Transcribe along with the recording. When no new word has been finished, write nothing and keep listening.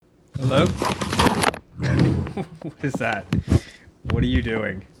Hello? What is that? What are you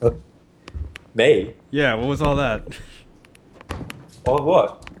doing? Me? Yeah, what was all that? Or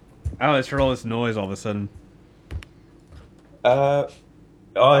what? Oh, I just heard all this noise all of a sudden. Uh,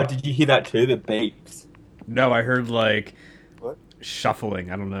 oh, did you hear that too? The beeps. No, I heard like What?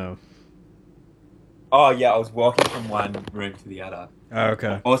 shuffling. I don't know. Oh yeah, I was walking from one room to the other. Oh,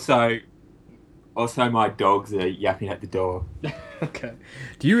 okay. Also, my dogs are yapping at the door. Okay.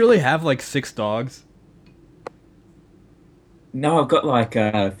 Do you really have like six dogs? No, I've got like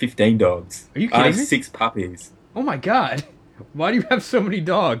 15 dogs. Are you I have kidding me? six puppies. Oh my god. Why do you have so many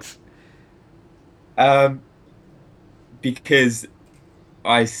dogs? Um, because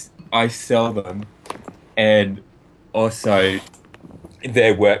I sell them, and also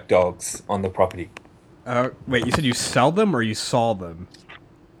they're work dogs on the property. Wait, you said you sell them or you saw them?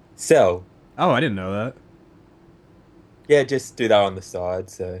 Sell. Oh, I didn't know that. Yeah, just do that on the side.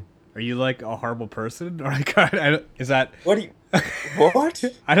 So Are you like a horrible person? Or like, is that? what do you? What?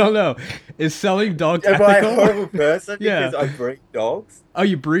 I don't know. Is selling dogs Am I a ethical? horrible person Yeah. because I breed dogs? Oh,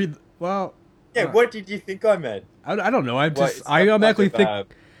 you breed. Well, Yeah, what did you think I meant? I don't know. What, I some type automatically of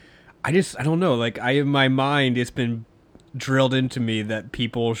think. I don't know. Like in my mind, it's been drilled into me that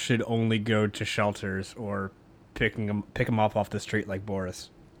people should only go to shelters or pick them off the street like Boris.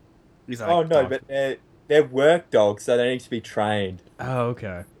 These are oh like no, dogs. but they're work dogs, so they need to be trained. Oh,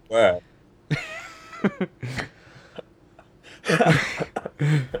 okay. Work.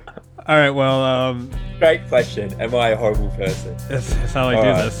 All right. Well, Great question. Am I a horrible person? that's how I All do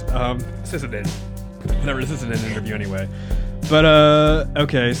right. this. This isn't it. Whatever. This isn't an interview anyway. But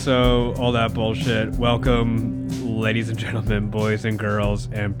okay. So all that bullshit. Welcome, ladies and gentlemen, boys and girls,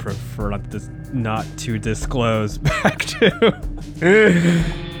 and prefer not to disclose back to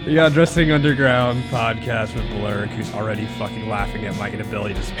the Undressing Underground podcast with Blurk, who's already fucking laughing at my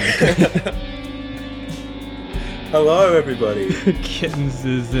inability to speak. Hello, everybody. Kittens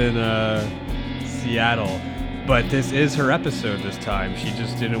is in Seattle, but this is her episode this time. She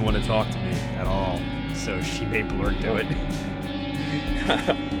just didn't want to talk to me at all, so she made Blurk do it.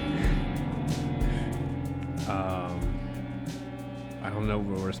 I don't know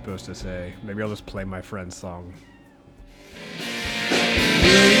what we're supposed to say. Maybe I'll just play my friend's song.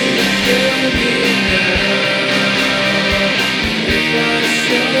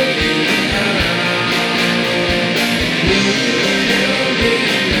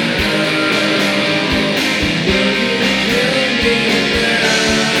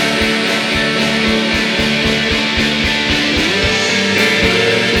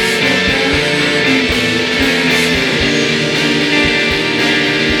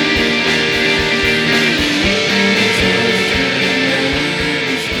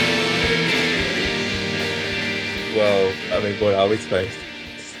 Well, I mean, what are we supposed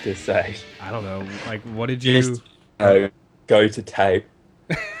to say? I don't know. Like, what did you? Just go to tape.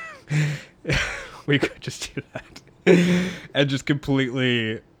 We could just do that and just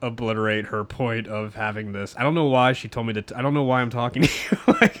completely obliterate her point of having this. I don't know why she told me to. I don't know why I'm talking to you.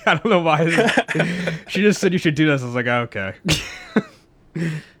 Like, I don't know why. She just said you should do this. I was like, oh, okay.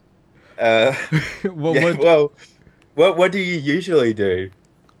 Uh, Well, yeah. Well, what do you usually do?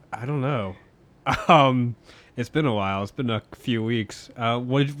 I don't know. Um, it's been a while. It's been a few weeks.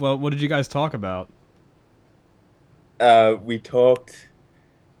 What did you guys talk about? We talked.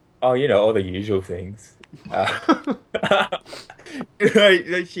 Oh, all the usual things. Uh,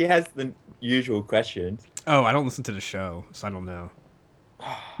 she has the usual questions. Oh, I don't listen to the show, so I don't know.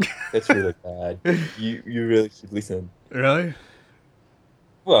 That's really bad. You really should listen. Really?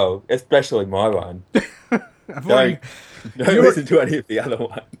 Well, especially my one. I've already. Don't don't You're. listen to any of the other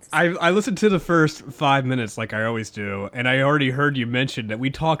ones. I listened to the first 5 minutes like I always do, and I already heard you mention that we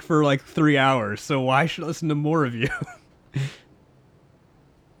talked for like 3 hours. So why should I listen to more of you?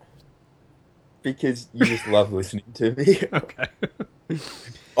 Because you just love listening to me. Okay,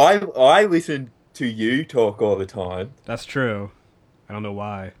 I listen to you talk all the time. that's true. I don't know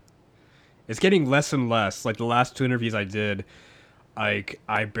why. It's getting less and less. Like the last two interviews I did, like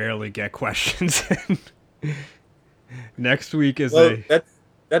I barely get questions. In. Next week is Well, a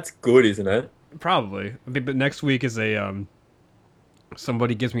that's good, isn't it? probably, but next week is a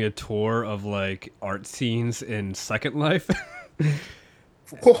somebody gives me a tour of like art scenes in Second Life.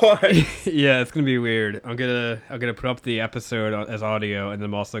 What? Yeah, it's gonna be weird. I'm gonna put up the episode as audio, and then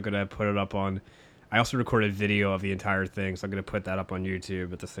I'm also gonna put it up on. I also recorded video of the entire thing, so I'm gonna put that up on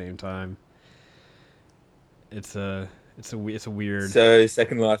YouTube at the same time. It's a weird. So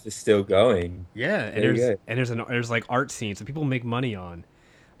Second Life is still going. Yeah, and There you go. there's like art scenes that people make money on.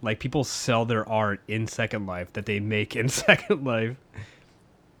 Like people sell their art in Second Life that they make in Second Life.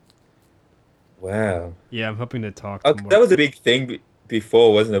 Wow. Yeah, I'm hoping to talk to Oh, more. that was a big thing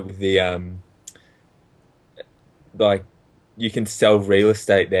before, wasn't it? With the like you can sell real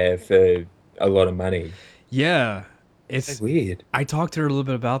estate there for a lot of money. Yeah, So it's. weird. I talked to her a little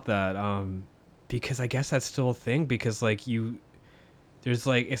bit about that, because I guess that's still a thing. Because like there's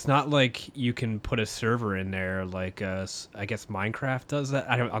like it's not like you can put a server in there like I guess Minecraft does that.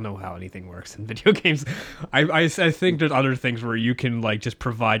 I don't know how anything works in video games. I think there's other things where you can like just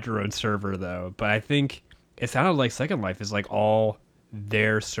provide your own server though. But I think it sounded like Second Life is like all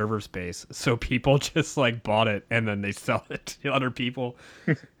their server space, so people just like bought it and then they sell it to other people.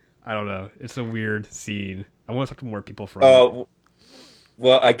 I don't know. It's a weird scene. I want to talk to more people from it. Oh,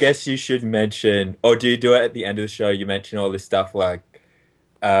 well, I guess you should mention, or do you do it at the end of the show? You mention all this stuff like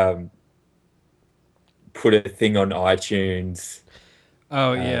um, put a thing on iTunes.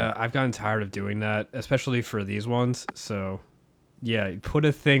 Oh Uh, yeah, I've gotten tired of doing that, especially for these ones. So yeah, put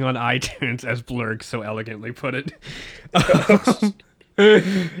a thing on iTunes, as Blurg so elegantly put it.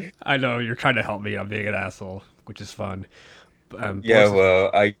 I know you're trying to help me. I'm being an asshole, which is fun. yeah, Boys,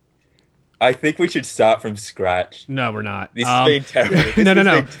 well, I think we should start from scratch. no, we're not. This has been terrible. This No, no,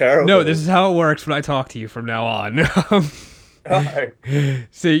 has no, been no. This is terrible. how it works when I talk to you from now on. No.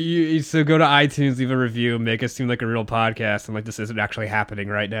 So go to iTunes, leave a review, make us seem like a real podcast, and like this isn't actually happening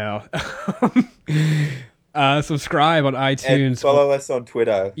right now. Subscribe on And iTunes. follow us on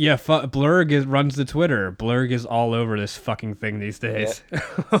Twitter. Yeah, runs the Twitter. Blurg is all over this fucking thing these Yeah, days.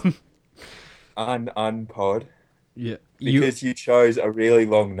 unpod Yeah, because you chose a really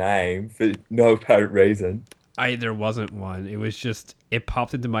long name for no apparent reason. there wasn't one. It was just it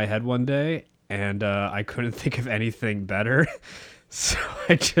popped into my head one day, and I couldn't think of anything better, so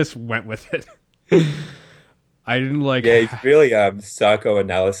I just went with it. I didn't like. Yeah, it's really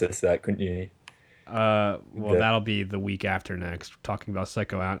psychoanalysis that, couldn't you? Well, The, that'll be the week after next, talking about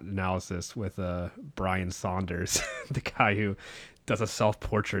psychoanalysis with Brian Saunders, the guy who does a self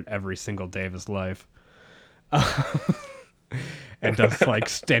portrait every single day of his life. And does like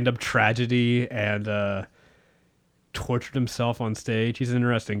stand up tragedy and tortured himself on stage. He's an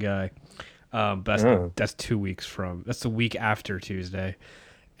interesting guy. But oh. that's 2 weeks from. That's the week after Tuesday.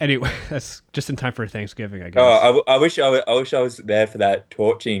 Anyway, that's just in time for Thanksgiving, I Oh, guess. I wish I was there for that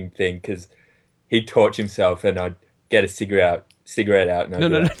torching thing because he'd torch himself and I'd get a cigarette out, and I'd No,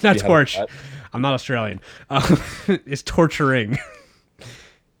 be no, no, like, "Do not you have a torch. pipe?" I'm not Australian. It's torturing.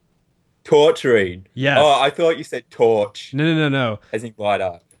 Torturing. Oh, Yes. I thought you said torch, No, no, no, no. as in light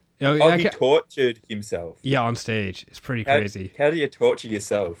up. Oh, Oh, yeah, he tortured himself. yeah, on stage. It's pretty How crazy. how do you torture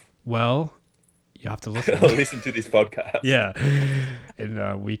yourself? Well, you have to listen. Listen to this podcast. Yeah, in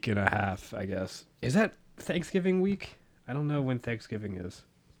a week and a half, I guess. Is that Thanksgiving week? I don't know when Thanksgiving is.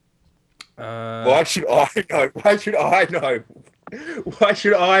 Why should I know? Why should I know? Why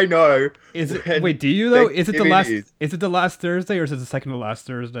should I know Is it? when Wait, do you though? Is it the Thanksgiving last? is? Is it the last Thursday or is it the second to last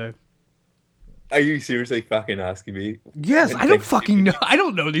Thursday? Are you seriously fucking asking me Yes, when I don't fucking Thanksgiving know. is? I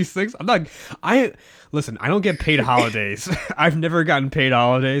don't know these things. I'm not. I listen. I don't get paid holidays. I've never gotten paid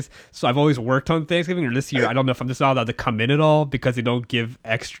holidays, so I've always worked on Thanksgiving. Or this year, I don't know if I'm just not allowed to come in at all because they don't give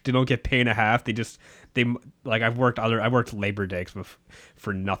extra. They don't get pay and a half. They like I worked Labor Day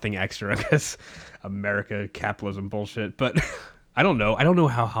for nothing extra because America capitalism bullshit. But I don't know. I don't know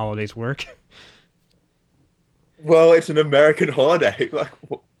how holidays work. Well, it's an American holiday. Like,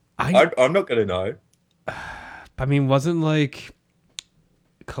 I I'm not gonna know. I mean, wasn't like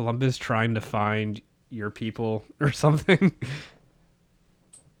Columbus trying to find your people or something?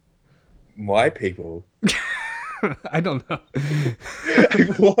 My people. I don't know.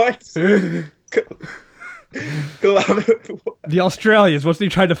 What? Columbus. The Australians,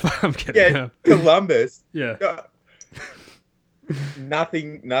 wasn't he trying to find? I'm kidding. Yeah, Columbus. Yeah. No,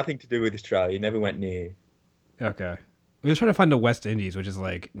 nothing to do with Australia. Never went near. Okay. We were trying to find the West Indies, which is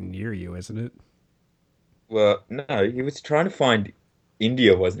like near you, isn't it? Well, no, he was trying to find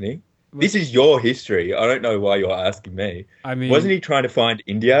India, wasn't he? This is your history. I don't know why you're asking me. I mean, Wasn't he trying to find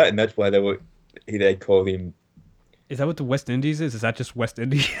India, and that's why they called him? is that what the West Indies is? Is that just West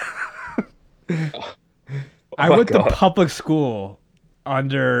India? Oh, I my went to God. public school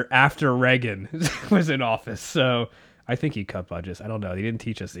after Reagan was in office, so I think he cut budgets. I don't know. He didn't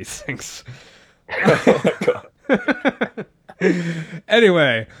teach us these things. Oh my God.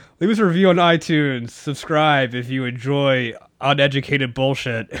 Anyway, leave us a review on iTunes. Subscribe if you enjoy uneducated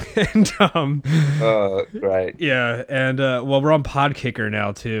bullshit. And Oh, great. yeah, and well, we're on Podkicker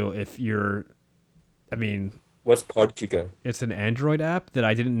now too. If you're, I mean, What's Podkicker? it's an Android app that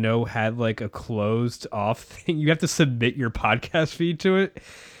I didn't know had like a closed off thing. You have to submit your podcast feed to it.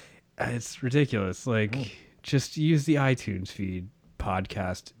 It's ridiculous. Like, just use the iTunes feed.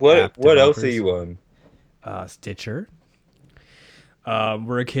 podcast app What else are developers. you on? Stitcher.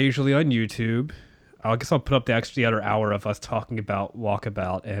 We're occasionally on YouTube. I guess I'll put up the other hour of us talking about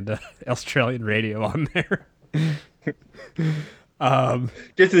Walkabout and Australian radio on there.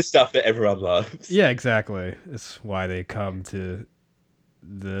 Just the stuff that everyone loves. Yeah, exactly. It's why they come to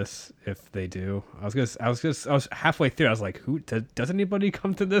this if they do. I was halfway through. I was like, does anybody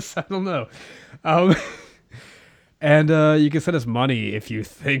come to this? I don't know. Um, and you can send us money if you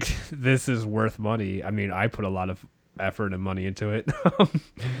think this is worth money. I mean, I put a lot of effort and money into it.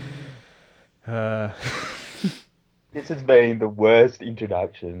 uh, This has been the worst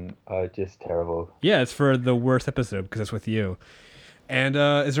introduction. Just terrible. yeah, it's for the worst episode because it's with you. And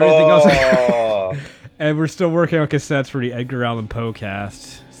is there anything else? Oh, And we're still working on cassettes for the Edgar Allan Poe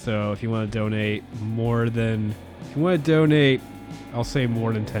cast. So if you want to donate I'll say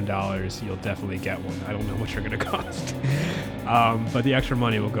more than $10, you'll definitely get one. I don't know what you're gonna cost, but the extra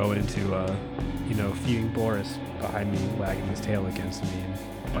money will go into feeding Boris behind me, wagging his tail against me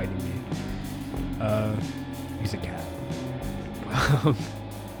and biting me. He's a cat.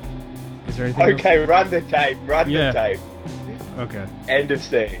 Is there anything? okay. Run the tape. Run Yeah. the tape. Okay. End of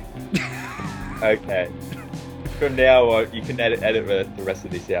scene. Okay. From now on, you can edit the rest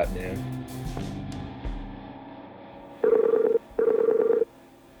of this out now.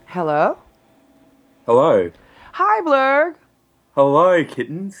 Hello? Hello. Hi, Blurg. Hello,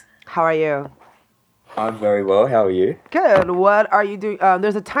 kittens. How are you? I'm very well. How are you? Good. What are you doing?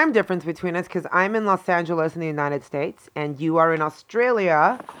 There's a time difference between us because I'm in Los Angeles in the United States and you are in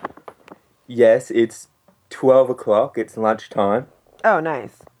Australia. Yes, it's 12 o'clock. It's lunchtime. Oh,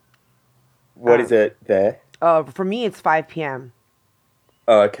 nice. What is it there? For me, it's 5 p.m.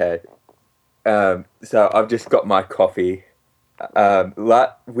 Oh, okay. So I've just got my coffee.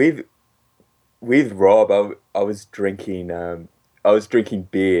 With Rob, I was drinking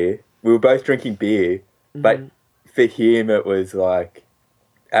beer. We were both drinking beer, but for him it was like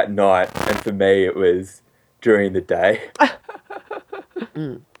at night, and for me it was during the day.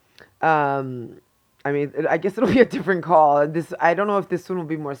 I mean, I guess it'll be a different call. I don't know if this one will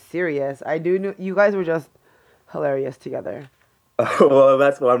be more serious. I do know you guys were just hilarious together. Well,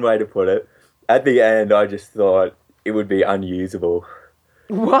 that's one way to put it. At the end, I just thought it would be unusable.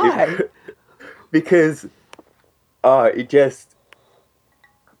 Why? Because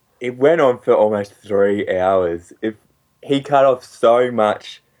it went on for almost 3 hours. He cut off so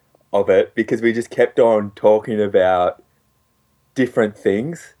much of it because we just kept on talking about different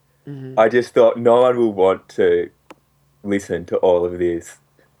things. Mm-hmm. I just thought no one will want to listen to all of this.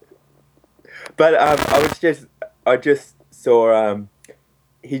 But I just saw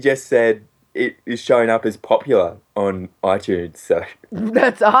he just said it is showing up as popular on iTunes. So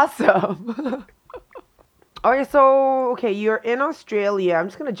That's awesome. Okay, you're in Australia. I'm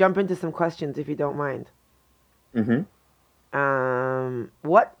just gonna jump into some questions if you don't mind. Mhm.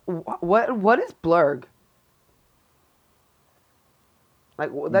 What is Blurg? Like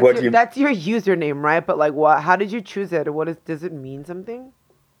that's your username, right? But like, what? How did you choose it? Does it mean something?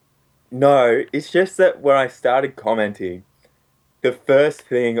 No, it's just that when I started commenting, the first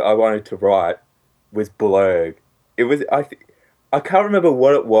thing I wanted to write was blurg. It was I can't remember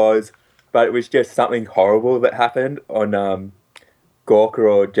what it was, but it was just something horrible that happened on Gawker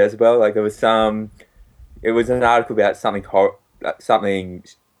or Jezebel. Like it was an article about something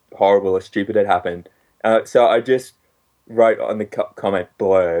horrible or stupid had happened. So I just wrote on the comment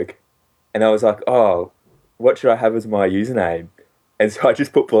blurg, and I was like, oh, what should I have as my username? And so I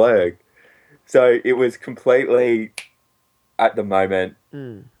just put blurg. So it was completely at the moment,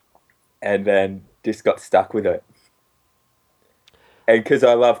 and then just got stuck with it. And because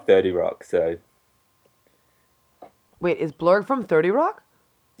I love 30 Rock, so... Wait, is Blurg from 30 Rock?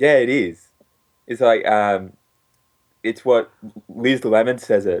 Yeah, it is. It's like, it's what Liz Lemon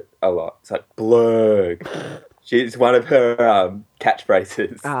says it a lot. It's like, blurg. It's one of her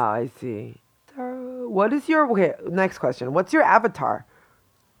catchphrases. Ah, I see. What is your... Okay, next question. What's your avatar?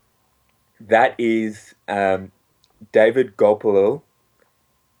 That is David Gopalil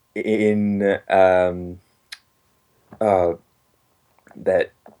in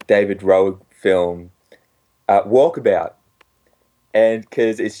that David Rowe film, Walkabout. And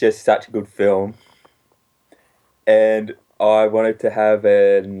because it's just such a good film. And I wanted to have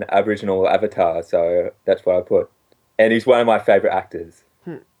an Aboriginal avatar, so that's what I put. And he's one of my favourite actors.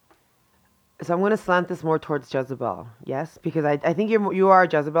 So I'm going to slant this more towards Jezebel. Yes? Because I think you are a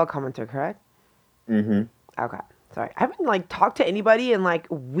Jezebel commenter, correct? Mm-hmm. Okay. Sorry. I haven't talked to anybody in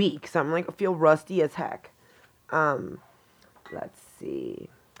weeks. I'm feel rusty as heck. Let's see.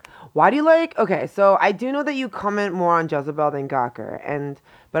 Why do you like? Okay, so I do know that you comment more on Jezebel than Gawker,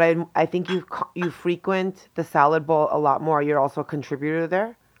 but I think you frequent the salad bowl a lot more. You're also a contributor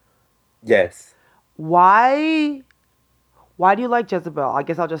there. Yes. Why? Why do you like Jezebel? I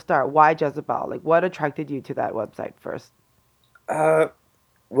guess I'll just start. Why Jezebel? Like, what attracted you to that website first? Uh,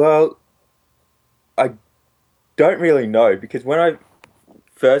 well, I don't really know because when I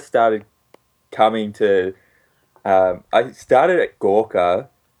first started coming to, I started at Gawker,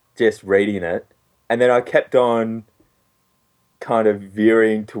 just reading it, and then I kept on kind of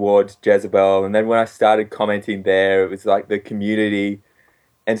veering towards Jezebel, and then when I started commenting there, it was like the community,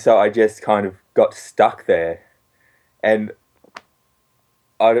 and so I just kind of got stuck there, and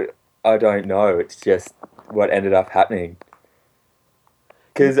I, I don't know, it's just what ended up happening.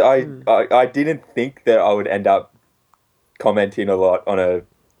 Because Mm. I didn't think that I would end up commenting a lot on a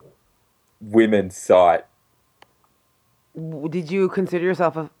women's site. Did you consider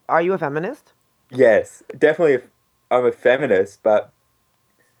yourself a? Are you a feminist? Yes, definitely. I'm a feminist, but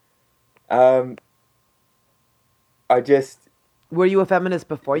um, I just Were you a feminist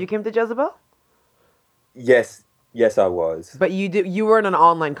before you came to Jezebel? yes, yes, I was. But you weren't an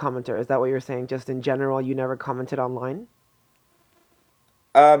online commenter. Is that what you're saying? Just in general, you never commented online.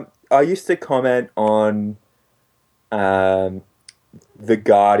 I used to comment on um, the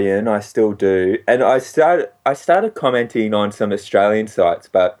Guardian. I still do, and I started commenting on some Australian sites.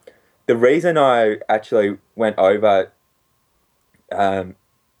 But the reason I actually went over um,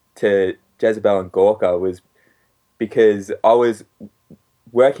 to Jezebel and Gawker was because I was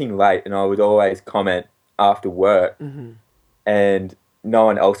working late and I would always comment after work Hmm. and no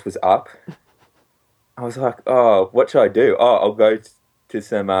one else was up. I was like, oh, what should I do? Oh, I'll go to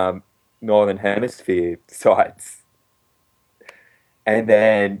some Northern Hemisphere sites. And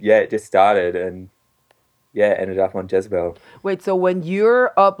then, yeah, it just started and yeah, ended up on Jezebel. Wait, so when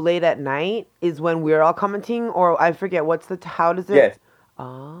you're up late at night is when we're all commenting, or I forget what's how does it? Yes,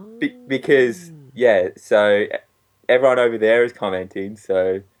 Oh, because, yeah, so everyone over there is commenting,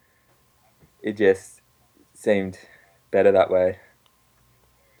 so it just seemed better that way.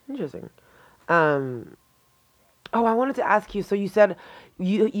 interesting. Um, oh, I wanted to ask you. So you said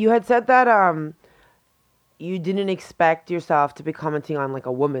you had said that you didn't expect yourself to be commenting on like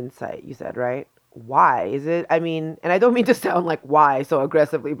a woman's site. You said, right? Why is it? I mean, and I don't mean to sound like why so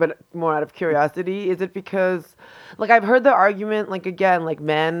aggressively, but more out of curiosity. Is it because, like, I've heard the argument, like again, like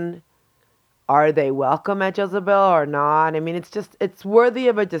men are they welcome at Jezebel or not? I mean, it's worthy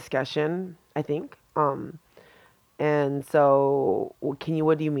of a discussion, I think. And so what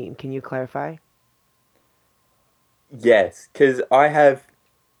do you mean? Can you clarify? Yes, because I have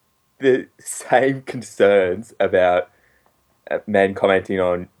the same concerns about men commenting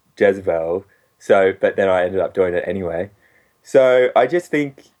on Jezebel. So, but then I ended up doing it anyway. So I just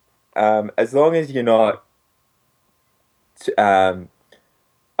think, as long as you're not, um,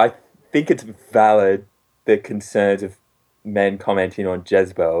 I think it's valid the concerns of men commenting on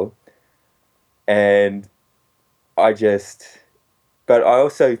Jezebel, and I just, but I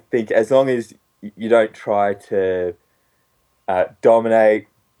also think as long as you don't try to dominate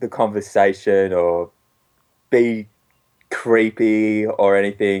the conversation or be creepy or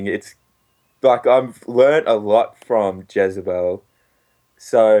anything. It's like I've learned a lot from Jezebel,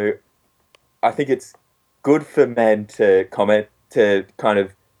 so I think it's good for men to comment to kind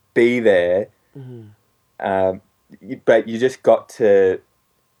of be there, Hmm. um, but you just got to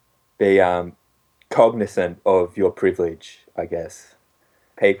be cognizant of your privilege, I guess.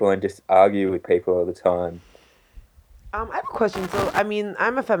 People and just argue with people all the time. I have a question. So, I mean,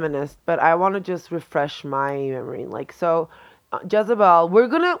 I'm a feminist, but I want to just refresh my memory. Like, so, Jezebel,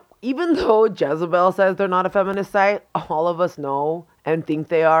 even though Jezebel says they're not a feminist site, all of us know and think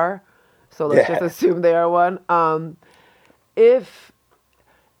they are. So let's just Yeah. assume they are one. If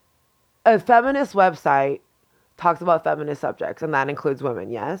a feminist website talks about feminist subjects, and that includes women,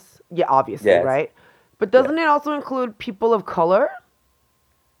 yes? Yeah, obviously, Yes. right? But Yeah. doesn't it also include people of color?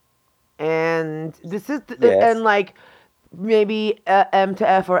 And and Yes. like maybe M to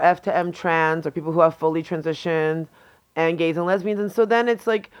F or F to M trans or people who have fully transitioned and gays and lesbians. And so then it's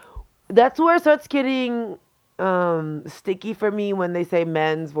like that's where it starts getting sticky for me when they say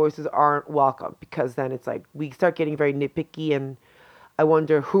men's voices aren't welcome because then it's like we start getting very nitpicky and I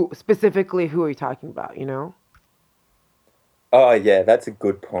wonder who are you talking about, you know? Oh, yeah, that's a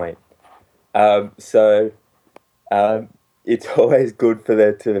good point. So um, it's always good for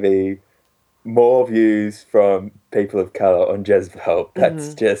there to be more views from people of color on Jezebel. That's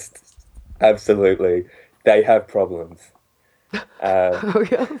Mm-hmm. just absolutely they have problems.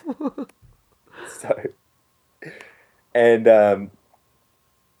 Um, so and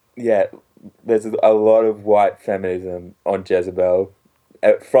yeah, there's a lot of white feminism on Jezebel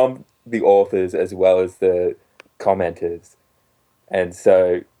from the authors as well as the commenters. And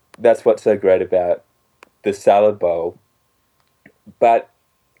so that's what's so great about the salad bowl. But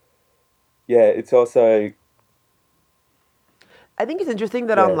yeah, it's also, I think it's interesting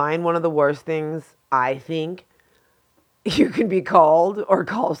that yeah, online, one of the worst things I think you can be called or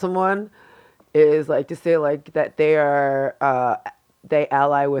call someone is like to say like that they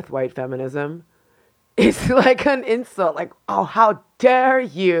ally with white feminism. It's like an insult. Like, oh, how dare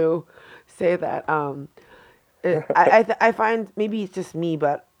you say that? I find maybe it's just me,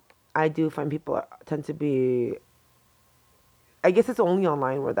 but I do find people tend to be. I guess it's only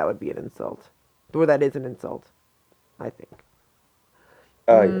online where that would be an insult, where that is an insult. I think.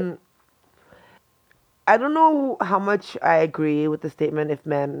 oh yeah. I don't know how much I agree with the statement if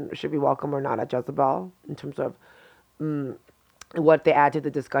men should be welcome or not at Jezebel in terms of what they add to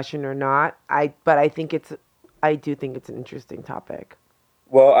the discussion or not. But I do think it's an interesting topic.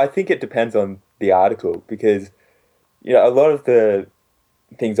 Well, I think it depends on the article because, a lot of the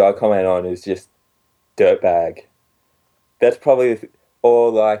things I comment on is just dirtbag. That's probably,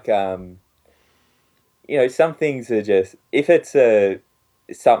 or like, some things are just, if it's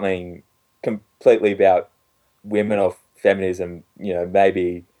something completely about women or feminism,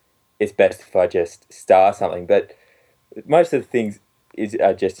 maybe it's best if I just star something. But most of the things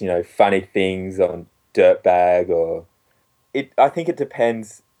are just, funny things on dirtbag or I think it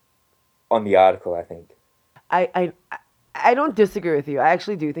depends on the article, I think. I, I I don't disagree with you. I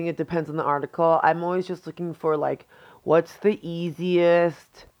actually do think it depends on the article. I'm always just looking for like what's the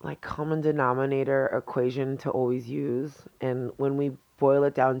easiest like common denominator equation to always use. And when we boil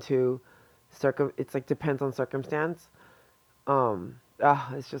it down to it's like depends on circumstance.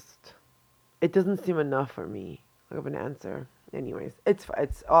 It's just it doesn't seem enough for me of an answer. Anyways, it's.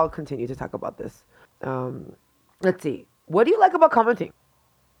 I'll continue to talk about this. Um, let's see. What do you like about commenting?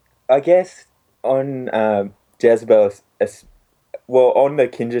 I guess on Jezebel, well, on the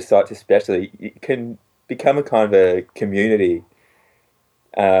Kindred sites especially, you can become a kind of a community.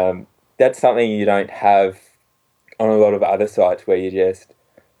 That's something you don't have on a lot of other sites where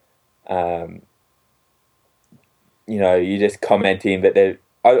um, you're just commenting, but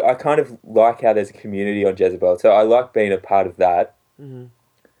I kind of like how there's a community on Jezebel, so I like being a part of that. Hmm.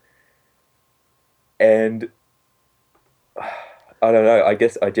 And I don't know, I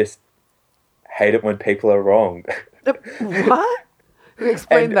guess I just hate it when people are wrong. What?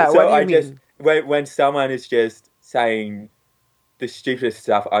 Explain And that. What so do you I just, mean? when someone is just saying the stupidest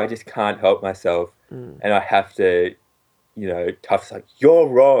stuff, I just can't help myself, Mm. and I have to, tough like you're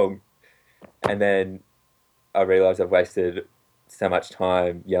wrong, and then I realize I've wasted so much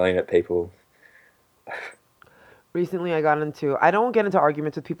time yelling at people. Recently, I got into. I don't get into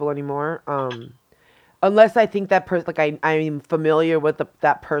arguments with people anymore. Unless I think that person, like I'm familiar with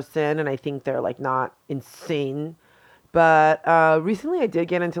that person, and I think they're like not insane. But recently, I did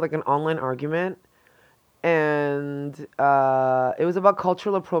get into like an online argument, and it was about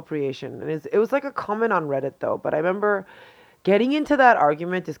cultural appropriation, and it was like a comment on Reddit though. But I remember getting into that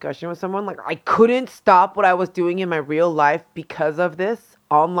argument discussion with someone like I couldn't stop what I was doing in my real life because of this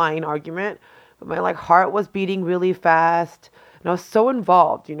online argument, but my like heart was beating really fast. And I was so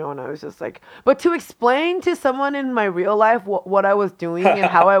involved, and I was just like, but to explain to someone in my real life what I was doing and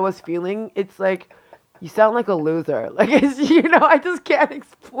how I was feeling, it's like, you sound like a loser. Like, I just can't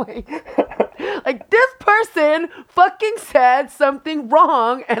explain. Like, this person fucking said something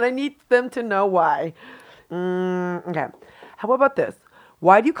wrong, and I need them to know why. Okay. How about this?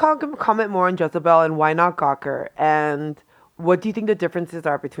 Why do you comment more on Jezebel and why not Gawker? And what do you think the differences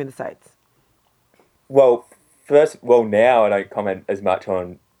are between the sites? Well, now I don't comment as much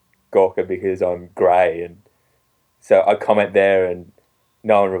on Gawker because I'm grey, and so I comment there, and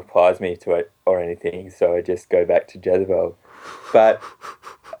no one replies me to it or anything, so I just go back to Jezebel. But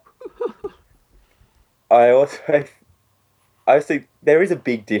I also, there is a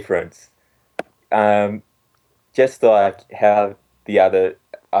big difference. Um, just like how the other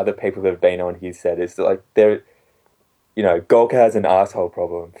people that have been on here said, it's like Gawker has an asshole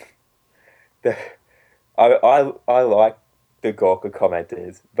problem. The, I like the Gawker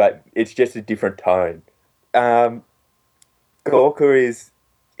commenters, but it's just a different tone. Um, Gawker is,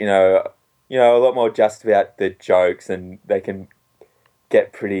 a lot more just about the jokes, and they can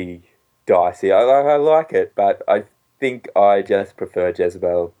get pretty dicey. I like it, but I think I just prefer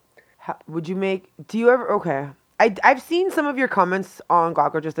Jezebel. Would you make? Do you ever? Okay. I've seen some of your comments on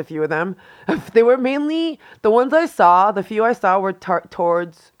Gawker, just a few of them. They were mainly the ones I saw. The few I saw were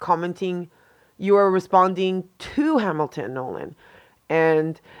towards commenting. You were responding to Hamilton Nolan,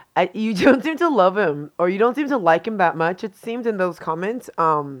 and You don't seem to love him, or you don't seem to like him that much. It seems in those comments.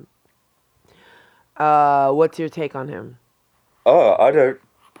 What's your take on him? Oh, I don't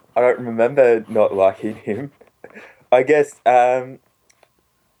remember not liking him. I guess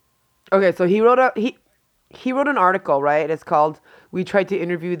Okay, so he wrote an article, right? It's called "We Tried to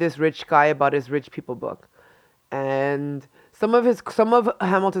Interview This Rich Guy About His Rich People Book," and some of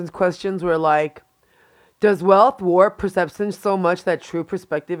Hamilton's questions were like, "Does wealth warp perception so much that true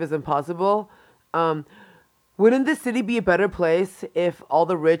perspective is impossible? Um, wouldn't the city be a better place if all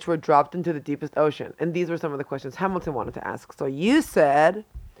the rich were dropped into the deepest ocean?" And these were some of the questions Hamilton wanted to ask. So you said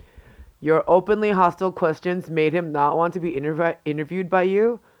your openly hostile questions made him not want to be interviewed by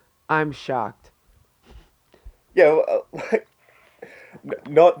you. I'm shocked. yeah, like,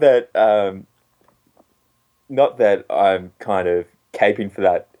 not that not that I'm kind of caping for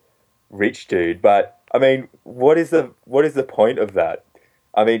that rich dude, but I mean, what is the point of that?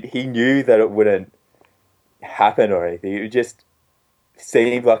 I mean, he knew that it wouldn't happen or anything. It just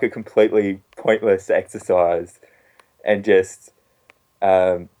seemed like a completely pointless exercise and just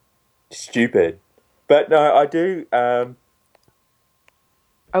um, stupid. But no, I do.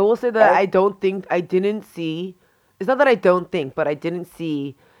 I will say that I I didn't see. It's not that I don't think, but I didn't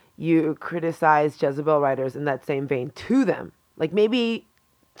see you criticize Jezebel writers in that same vein to them. Like maybe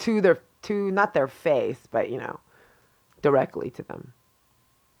to not their face, but directly to them.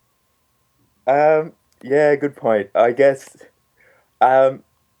 yeah, good point. I guess um,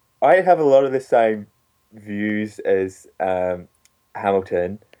 I have a lot of the same views as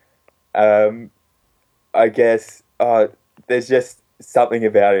Hamilton. Um, I guess there's just something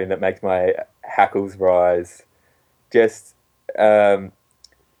about him that makes my hackles rise. Just um,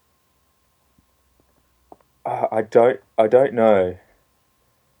 I don't know.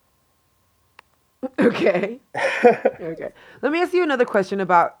 Okay. Okay. Let me ask you another question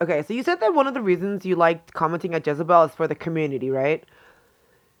about. Okay, so you said that one of the reasons you liked commenting at Jezebel is for the community, right?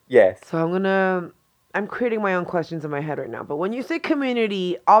 Yes, So I'm creating my own questions in my head right now. But when you say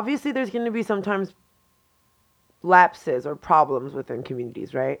community, obviously there's going to be sometimes lapses or problems within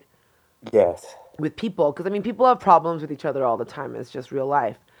communities, right? yes. With people, because I mean, people have problems with each other all the time. It's just real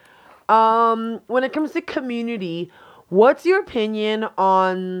life. When it comes to community, what's your opinion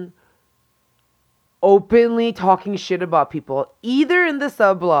on openly talking shit about people, either in the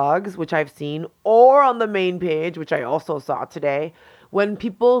sublogs, which I've seen, or on the main page, which I also saw today, when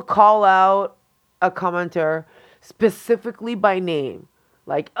people call out a commenter specifically by name?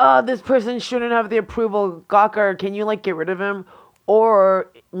 Like, oh, this person shouldn't have the approval. Gawker, can you like get rid of him?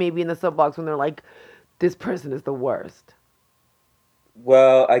 Or maybe in the sublogs when they're like, this person is the worst.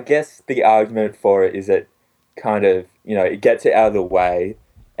 Well, I guess the argument for it is that kind of it gets it out of the way,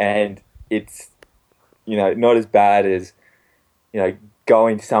 and it's not as bad as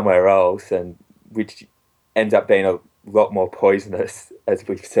going somewhere else, and which ends up being a lot more poisonous as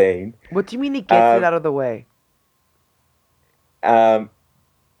we've seen. What do you mean it gets it Um, out of the way? um,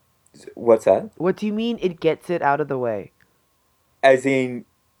 what's that? What do you mean it gets it out of the way? As in,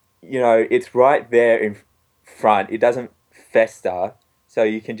 it's right there in front. It doesn't fester, so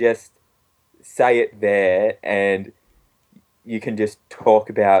you can just say it there, and you can just talk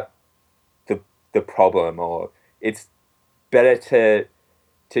about the problem. Or it's better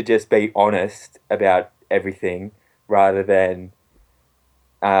to just be honest about everything rather than.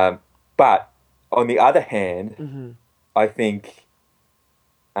 But on the other hand, Hmm. I think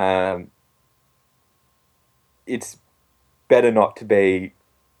um, it's better not to be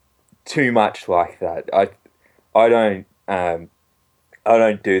too much like that. I don't I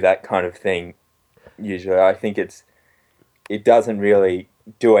don't do that kind of thing usually. I think it doesn't really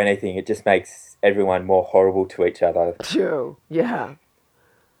do anything. It just makes everyone more horrible to each other. True. Yeah.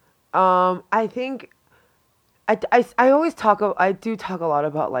 I think I always I do talk a lot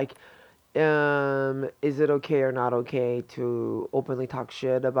about like, is it okay or not okay to openly talk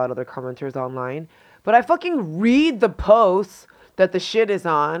shit about other commenters online? But I fucking read the posts that the shit is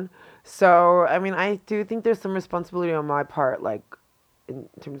on. So, I mean, I do think there's some responsibility on my part, like, in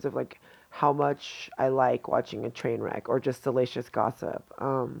terms of like how much I like watching a train wreck or just salacious gossip.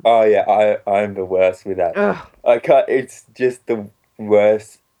 Oh yeah, I'm the worst with that. Ugh. I can't. It's just the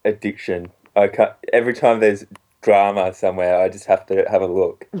worst addiction. I can't. Every time there's drama somewhere, I just have to have a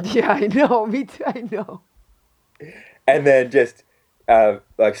look, Yeah, I know. Me too. I know. and then just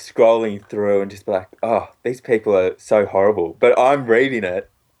like scrolling through and just be like, oh, these people are so horrible. But I'm reading it.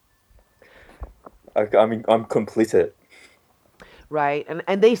 I mean, I'm complicit. Right,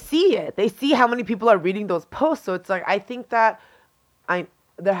 and they see it. They see how many people are reading those posts. So it's like I think that I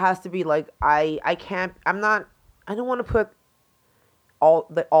there has to be like I can't I'm not I don't want to put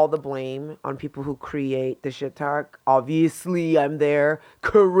all the blame on people who create the shit talk. Obviously, I'm there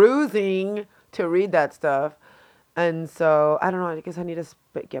carousing to read that stuff, and so I don't know. I guess I need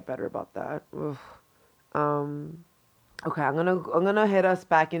to get better about that. Ugh. Um, okay, I'm gonna hit us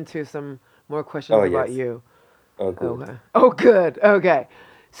back into some more questions Oh about yes. you. Oh good. Okay. Oh, good. Okay.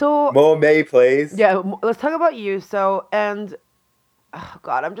 So More me, please. yeah, let's talk about you. So and oh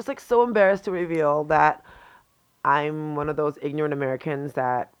God, I'm just like so embarrassed to reveal that I'm one of those ignorant Americans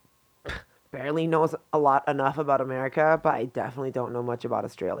that barely knows a lot enough about America, but I definitely don't know much about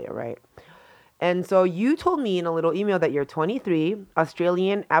Australia, right? And so you told me in a little email that you're 23,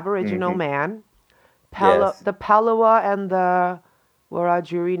 Australian Aboriginal Hmm. man, Yes. The Palawa and the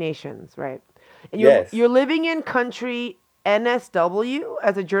Wiradjuri nations, right? And you're Yes. living in country NSW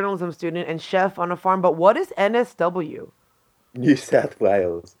as a journalism student and chef on a farm. But what is NSW? New South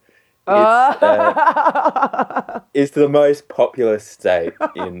Wales. It's Uh, it's the most populous state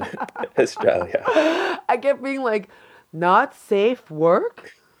in Australia. I kept being like, not safe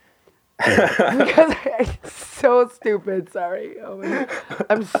work because it's so stupid. Sorry, oh my God.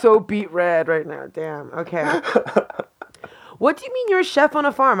 I'm so beat red right now. Damn. Okay. What do you mean you're a chef on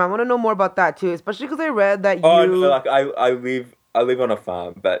a farm? I want to know more about that too, especially because I read that Oh no, you. like I live on a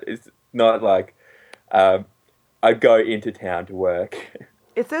farm, but it's not like um, I go into town to work.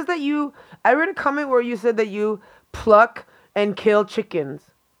 It says that you. I read a comment where you said that you pluck and kill chickens.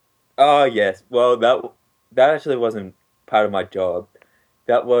 Oh yes, well that actually wasn't part of my job.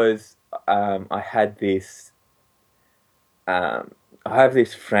 That was I had this I have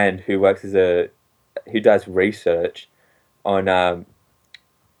this friend who works as a who does research on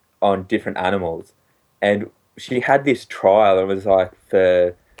on different animals, and she had this trial. It was like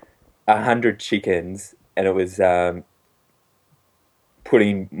for 100 chickens, and it was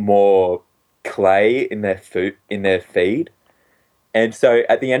putting more clay in their food in their feed. And so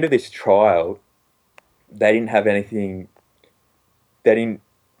at the end of this trial, they didn't have anything. They didn't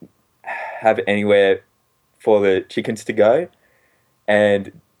have anywhere for the chickens to go,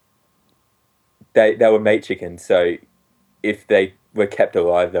 and they were meat chickens. So if they were kept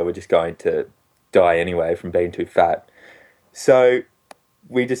alive, they were just going to die anyway from being too fat. So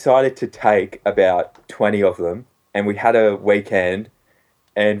we decided to take about 20 of them, and we had a weekend,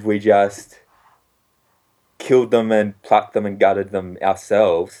 and we just killed them and plucked them and gutted them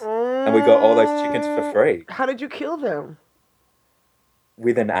ourselves, and we got all those chickens for free How did you kill them?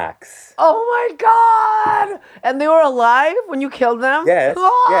 with an axe. Oh my God! And they were alive when you killed them? Yes,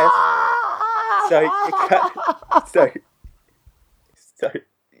 yes. So you cut, so so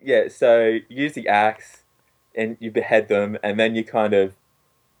yeah, so you use the axe and you behead them, and then you kind of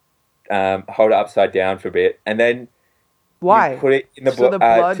hold it upside down for a bit, and then you Why? put it in the So blood the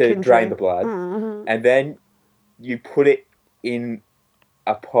blood to can drain drain? the blood, Mm-hmm. and then you put it in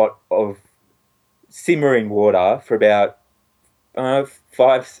a pot of simmering water for about uh,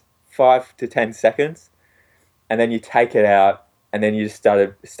 five 5 to 10 seconds, and then you take it out, and then you just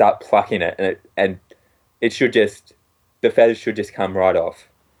start plucking it, and it should just the feathers should just come right off.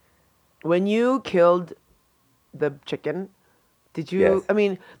 When you killed the chicken, did you? Yes. I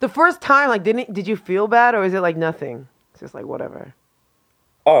mean, the first time, like, did you feel bad, or is it like nothing? It's just like whatever.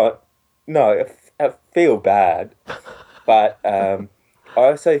 Oh no, I feel bad, but I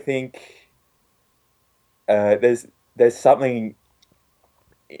also think there's something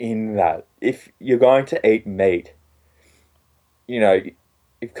in that. If you're going to eat meat, you know,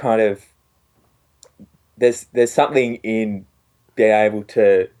 you've kind of there's something in being able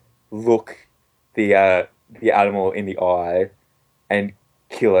to look the animal in the eye and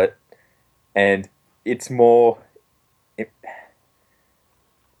kill it, and it's more it,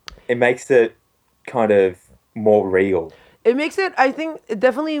 it makes it kind of more real. It makes it. I think it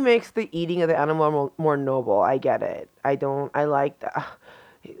definitely makes the eating of the animal more noble. I get it. I don't. I like that.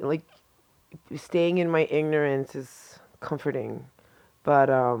 Like staying in my ignorance is comforting, but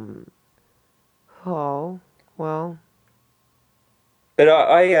oh well. But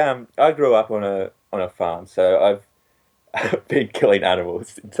I grew up on a farm, so I've been killing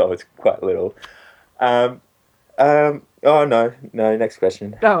animals since I was quite little. Um, oh no, next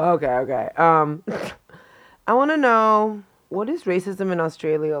question. Oh, okay, okay. I want to know what is racism in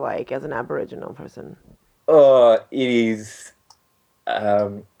Australia like as an Aboriginal person. Oh, it is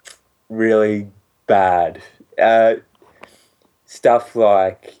um, really bad. Uh, Stuff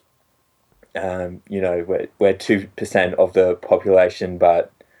like we're 2% of the population,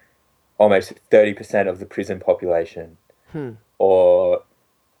 but almost 30% of the prison population, Hmm. or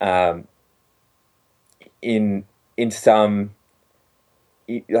um, in some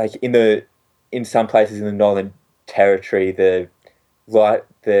like in some places in the Northern Territory, like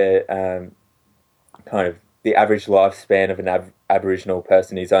the kind of the average lifespan of an Aboriginal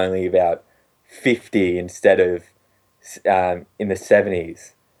person is only about 50 instead of in the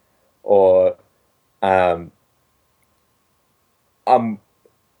 70s, or um, I'm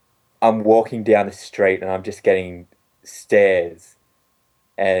I'm walking down the street and I'm just getting stares,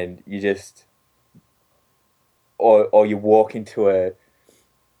 and you just or you walk into a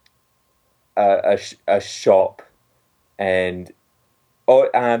shop, and or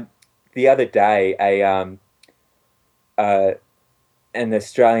the other day uh, an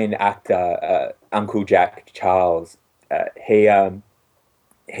Australian actor, Uncle Jack Charles, he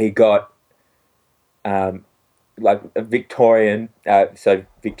got um, like a Victorian, so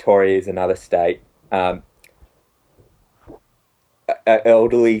Victoria is another state, um,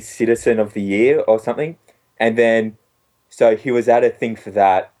 elderly citizen of the year or something, and then so he was at a thing for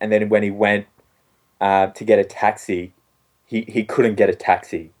that, and then when he went to get a taxi, he couldn't get a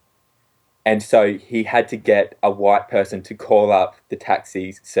taxi, and so he had to get a white person to call up the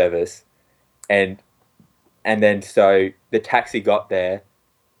taxi service, and then so the taxi got there,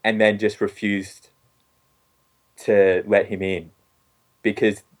 and then just refused to let him in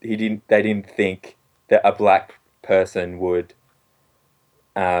because they didn't think that a black person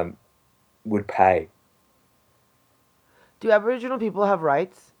um, would pay. Do Aboriginal people have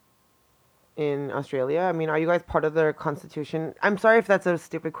rights in Australia? I mean, are you guys part of their constitution? I'm sorry if that's a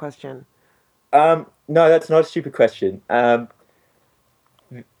stupid question. No, that's not a stupid question.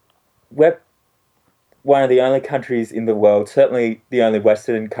 We're one of the only countries in the world, certainly the only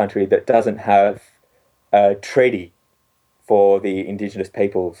Western country, that doesn't have a treaty for the Indigenous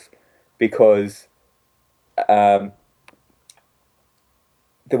peoples, because um,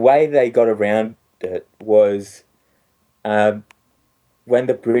 the way they got around it was, um, when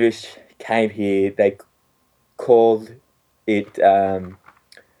the British came here, they called it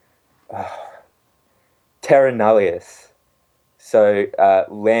terra nullius, so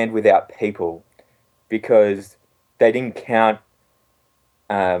land without people, because they didn't count,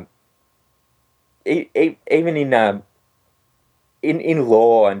 um, even in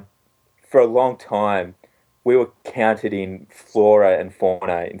law, and for a long time we were counted in flora and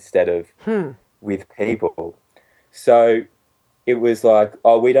fauna instead of Hmm. with people. So it was like,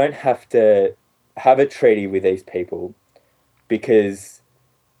 oh, we don't have to have a treaty with these people because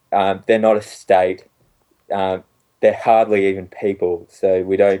they're not a state. Um, they're hardly even people. So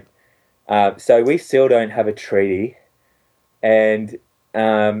we don't. So we still don't have a treaty, and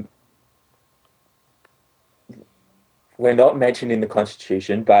um, we're not mentioned in the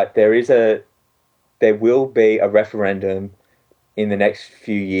constitution. But there will be a referendum in the next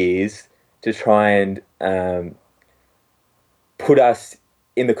few years to try and put us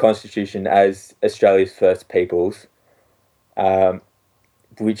in the constitution as Australia's first peoples, um,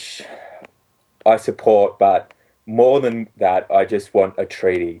 which I support. But more than that, I just want a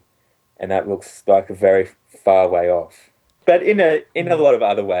treaty, and that looks like a very far way off. But in a lot of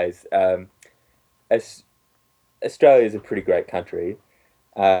other ways, as Australia is a pretty great country,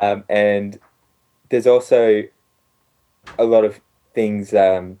 and there's also a lot of things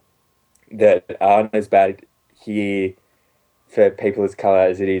that aren't as bad here for people of color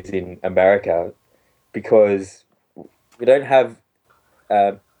as it is in America, because we don't have.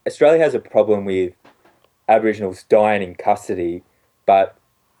 Uh, Australia has a problem with Aboriginals dying in custody, but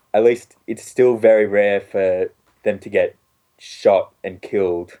at least it's still very rare for them to get shot and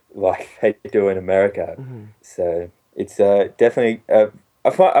killed like they do in America. Hmm. So it's definitely. I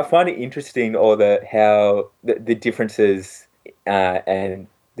find it interesting, all the differences and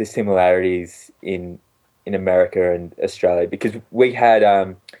the similarities in America and Australia, because we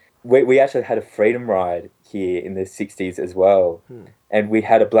actually had a freedom ride here in the 60s as well, Hmm. and we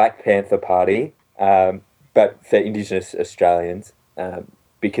had a Black Panther party, but for Indigenous Australians,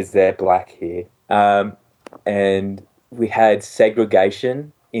 because they're black here, and we had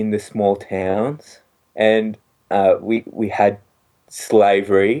segregation in the small towns, and we had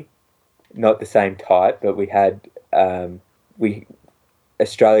slavery, not the same type, but we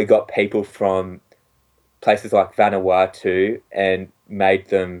Australia got people from places like Vanuatu and made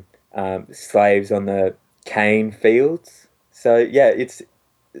them slaves on the cane fields. So yeah, it's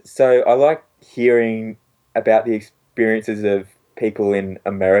so I like hearing about the experiences of people in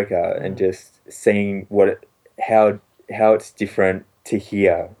America and Hmm. just seeing how it's different to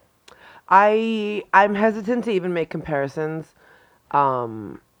here. I'm hesitant to even make comparisons.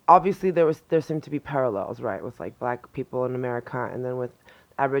 Obviously there seem to be parallels, right, with like black people in America and then with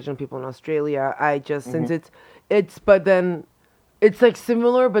Aboriginal people in Australia. I just since Hmm. it's but then it's like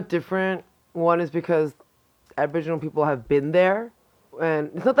similar but different. One is because Aboriginal people have been there,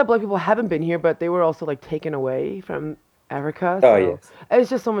 And it's not that black people haven't been here, but they were also like taken away from Africa. Oh So yes. it's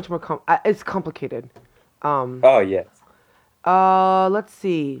just so much more. It's complicated. Um. Oh yes. Let's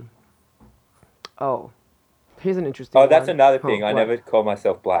see. Oh, here's an interesting Oh, that's one. another Oh, thing. I what? never call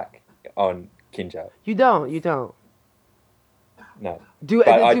myself black on Kinja. You don't. You don't. No, Do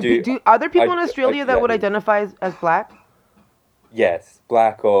but I do, do. do other people in I Australia do that that would here. identify as black? Yes,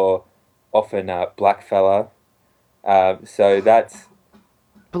 black or often black fella. So that's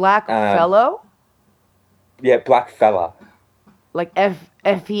Black um, fellow, yeah, black fella. like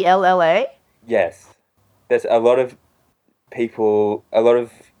Fella. Yes, there's a lot of people, a lot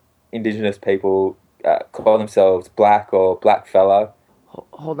of indigenous people call themselves black or black fella.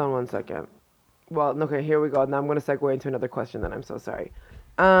 Hold on one second. Well, okay, here we go. Now I'm going to segue into another question. Then I'm so sorry.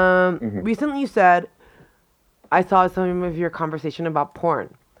 Hmm. Recently you said I saw some of your conversation about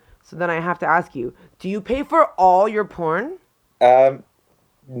porn. So then I have to ask you: do you pay for all your porn? Um,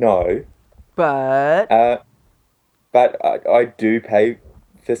 no, But uh, but I do pay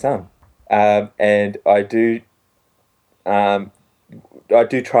for some, and um, I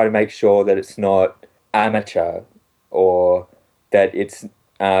do try to make sure that it's not amateur or that it's.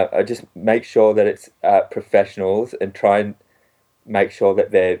 I just make sure that it's professionals and try and make sure that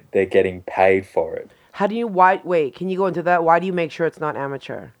they're getting paid for it. how do you why wait? Can you go into that? Why do you make sure it's not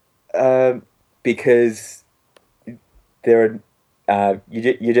amateur? Um, because there are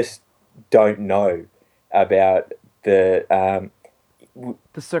you just don't know about the The when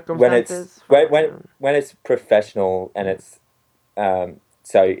it's circumstances for when it's professional and it's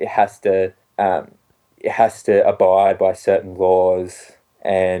so it has to abide by certain laws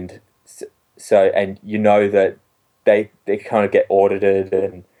and so and you know that they kind of get audited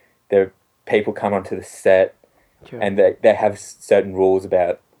and there people come onto the set sure. and they have certain rules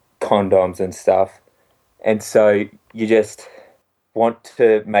about condoms and stuff and so you just want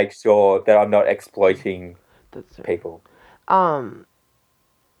to make sure that I'm not exploiting That's right. people. Um,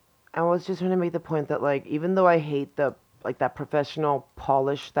 I was just trying to make the point that like even though I hate the like that professional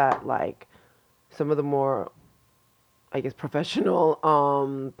polish that like some of the more I guess professional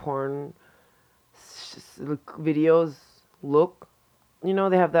porn videos look, they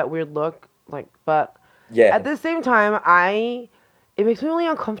have that weird look like but at Yeah. the same time I it makes me really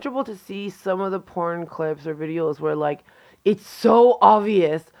uncomfortable to see some of the porn clips or videos where like it's so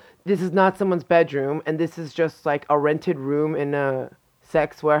obvious this is not someone's bedroom and this is just like a rented room in a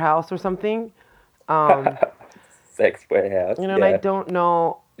sex warehouse or something. Um, Sex warehouse. and I Yeah. don't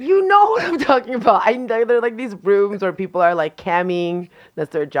know. You know what I'm talking about. They're like these rooms where people are like camming.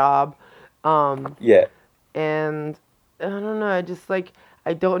 That's their job. Um, Yeah. and I don't know. I just like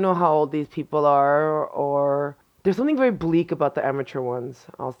I don't know how old these people are, or there's something very bleak about the amateur ones.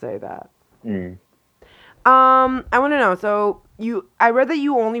 I'll say that. Mm. I want to know. So I read that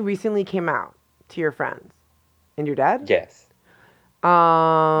you only recently came out to your friends and your dad. Yes.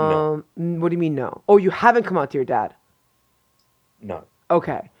 No. What do you mean no? Oh, you haven't come out to your dad. No.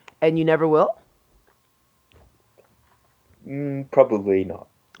 Okay, and you never will. Probably not.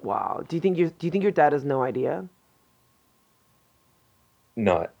 Wow. Do you think your dad has no idea?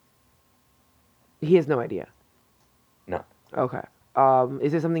 No. He has no idea. No. Okay.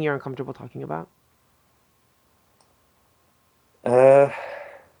 Is there something you're uncomfortable talking about? Uh,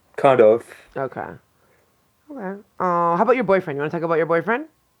 kind of. Okay. Okay. How about your boyfriend? You want to talk about your boyfriend?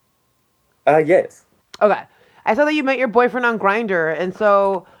 Yes. Okay. I saw that you met your boyfriend on Grinder, and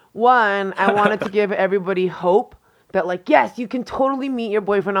so one, I wanted to give everybody hope that like yes, you can totally meet your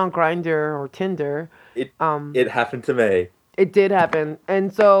boyfriend on Grinder or Tinder. It Um, it happened to me. it did happen,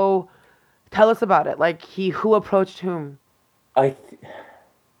 and so tell us about it. Like who approached whom? I th-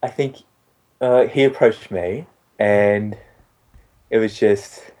 I think he approached me and it was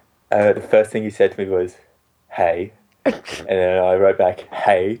just the first thing he said to me was, "Hey," and then I wrote back,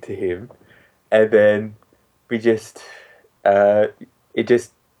 "Hey" to him, and then we just uh, it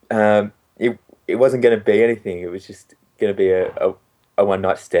just it wasn't going to be anything. It was just going to be a one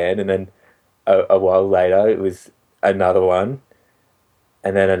night stand, and then a while later it was another one,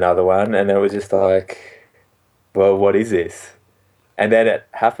 and then another one, and then it was just like, well, what is this? And then it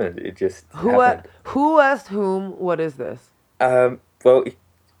happened. It just happened. Who asked whom? What is this? Well,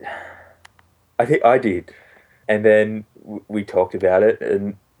 I think I did, and then we talked about it,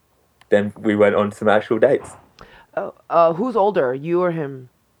 and then we went on some actual dates. Oh, who's older, you or him?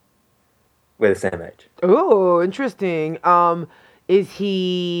 We're the same age. Oh, interesting. Is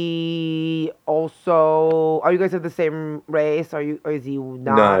he also? Are you guys of the same race? Or is he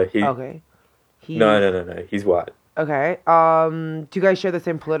not? No, he Okay. no He's no no no. He's white. okay. Do you guys share the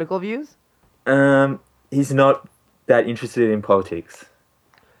same political views? He's not that interested in politics.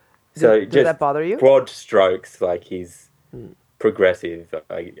 So Does just that bother you? broad strokes, like he's Hmm. progressive,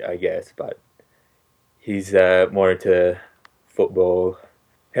 I guess, but he's more into football,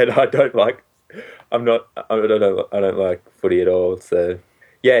 and I don't like. I'm not. I don't like footy at all. So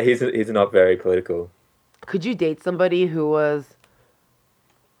yeah, he's not very political. Could you date somebody who was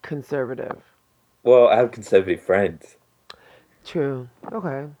conservative? Well, I have conservative friends, True.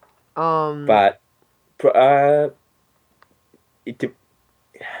 Okay. Um. but uh, it de-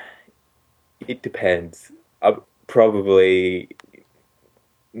 it depends. Probably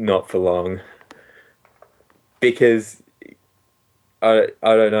not for long because I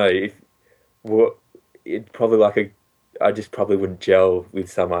don't know if what it probably like a I just probably wouldn't gel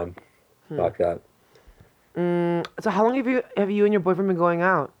with someone Hmm. like that. So how long have you and your boyfriend been going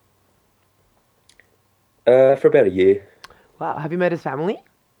out? For about a year. Wow. Have you met his family?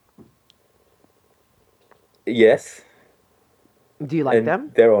 Yes, Do you like and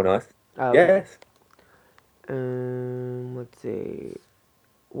them? they're all nice. Oh, okay. Yes. Let's see.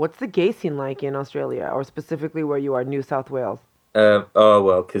 What's the gay scene like in Australia, or specifically where you are, New South Wales? Oh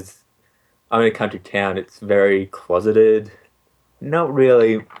well, because I'm in a country town. It's very closeted. Not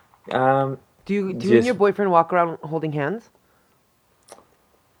really. Um, Do you and your just boyfriend walk around holding hands?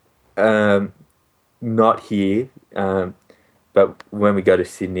 um, not here. But when we go to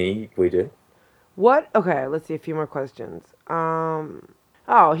Sydney, we do. What? Okay, let's see a few more questions.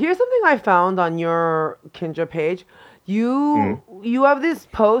 Oh, here's something I found on your Kindra page. You Mm. you have this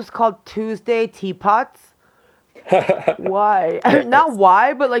post called Tuesday Teapots. Why? Not Yes.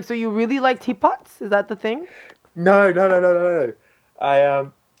 why, but like, so you really like teapots? Is that the thing? No, no, no, no, no, no. I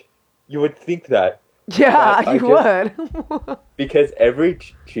you would think that, but Yeah, I you just would. because every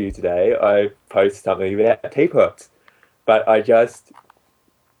Tuesday I post something about teapots, but I just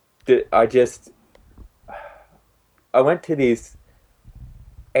I went to this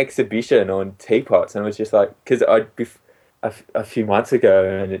exhibition on teapots and I was just like because a few months ago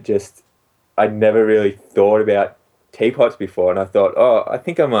and it just I'd never really thought about teapots before and I thought oh I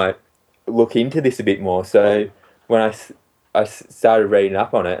think I might look into this a bit more so when started reading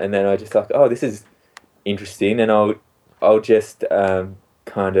up on it and then I just like oh this is interesting and I'll just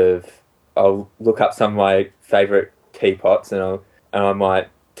kind of I'll look up some of my favorite teapots and I might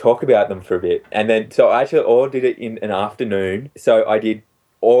talk about them for a bit and then so I actually all did it in an afternoon so I did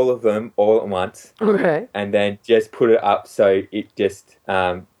all of them all at once Okay. and then just put it up so it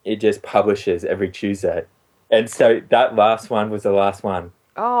just publishes every Tuesday and so that last one was the last one.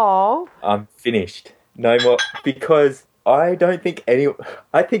 Oh. I'm finished. No more because I don't think any.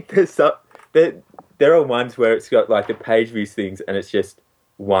 I think there there are ones where it's got like the page views things and it's just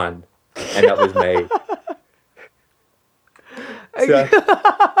one, and that was me. So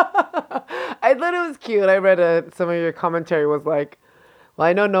I thought it was cute. I read some of your commentary was like, well,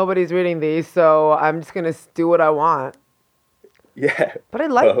 I know nobody's reading these, so I'm just gonna do what I want. yeah, But I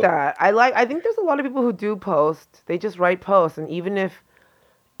like well, that. I think there's a lot of people who do post. They just write posts, and even if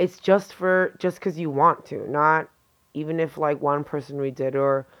it's just because you want to, not even if like one person reads it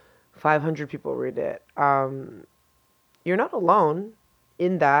or 500 people read it. You're not alone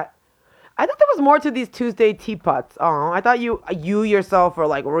in that. I thought there was more to these Tuesday teapots. Oh, I thought you yourself were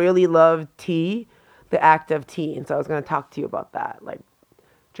like really love tea, the act of tea, and so I was gonna talk to you about that, like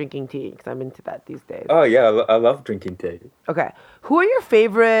drinking tea, because I'm into that these days. oh yeah, I love drinking tea. Okay, who are your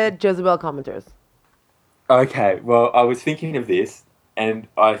favorite Jezebel commenters? Okay, well, I was thinking of this, and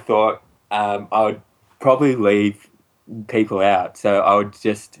I thought I would probably leave people out, so I would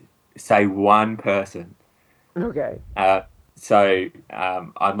just say one person. Okay. Uh,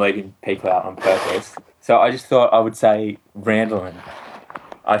 I'm leaving people out on purpose. So I just thought I would say Randolin.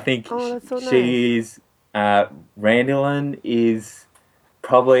 I think Oh, that's so nice. she's Randolin is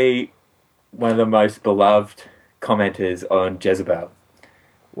probably one of the most beloved commenters on Jezebel.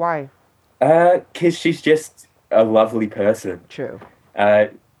 Why? 'Cause she's just a lovely person. True. Uh,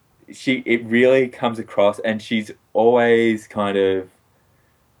 it really comes across, and she's always kind of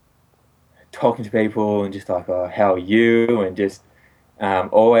talking to people and just like, oh, how are you? And just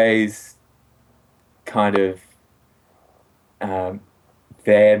always kind of um,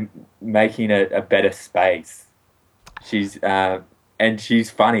 there making a better space. She's and she's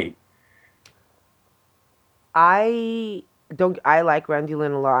funny. I don't. I like Randy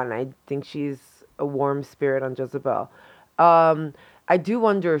Lynn a lot, and I think she's a warm spirit on Jezebel. Um, I do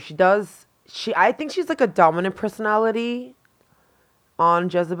wonder. She does. She. I think she's like a dominant personality on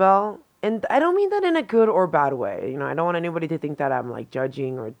Jezebel, and I don't mean that in a good or bad way. You know, I don't want anybody to think that I'm like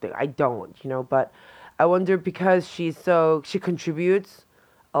judging or I don't. You know, but I wonder because she contributes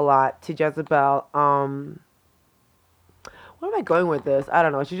a lot to Jezebel. Where am I going with this? I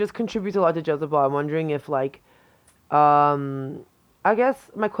don't know. She just contributes a lot to Jezebel. I'm wondering if like um I guess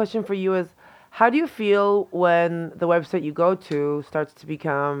my question for you is how do you feel when the website you go to starts to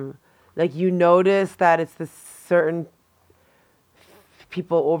become like you notice that it's this certain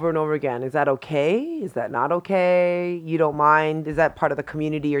people over and over again? Is that okay? Is that not okay? You don't mind? Is that part of the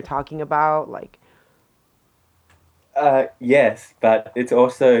community you're talking about? Like, Yes, but it's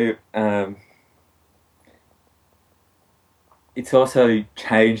also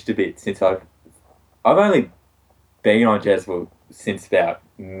changed a bit since I've only been on Jezebel since about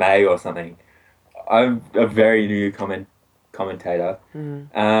May or something. I'm a very new commentator,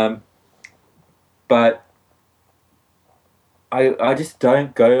 mm, um, but I just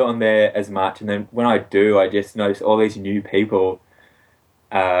don't go on there as much. And then when I do, I just notice all these new people,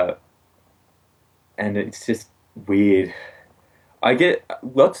 uh, and it's just weird. I get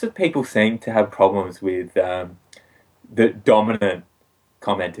lots of people seem to have problems with the dominant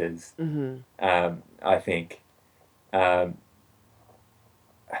commenters. mm-hmm, I think, um,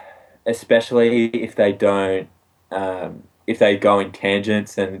 especially if they don't, if they go in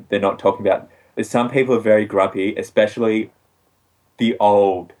tangents and they're not talking about. Some people are very grumpy, especially the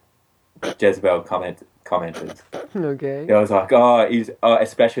old Jezebel commenters. okay. It was like, oh,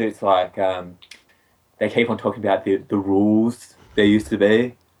 especially it's like they keep on talking about the rules there used to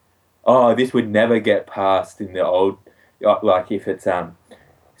be. Oh, this would never get passed in the old, like if it's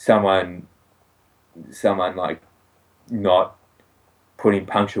someone someone like not putting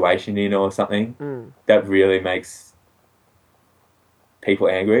punctuation in or something Mm. that really makes people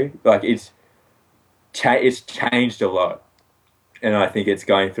angry. Like it's changed a lot, and I think it's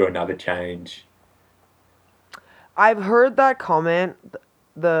going through another change. I've heard that comment,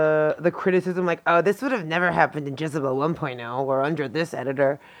 the criticism, like, oh, this would have never happened in Jezebel 1.0 or under this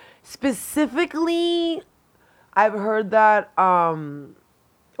editor. Specifically, I've heard that,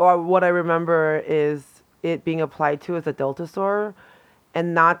 or what I remember is it being applied to as a Delta Store,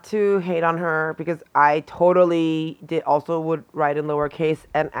 and not to hate on her because I totally did also would write in lowercase,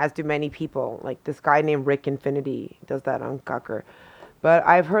 and as do many people. Like this guy named Rick Infinity does that on Gawker. But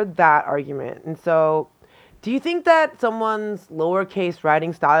I've heard that argument, and so do you think that someone's lowercase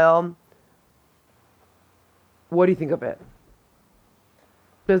writing style? What do you think of it?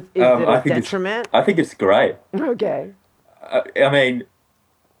 Is it a I think detriment? I think it's great. Okay. I mean,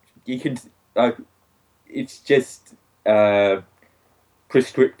 you can like it's just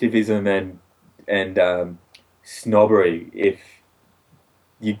prescriptivism and snobbery if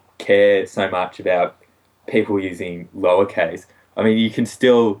you care so much about people using lowercase. I mean, you can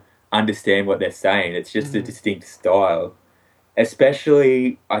still understand what they're saying. It's just a Hmm. distinct style.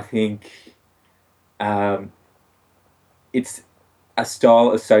 Especially, I think um, it's a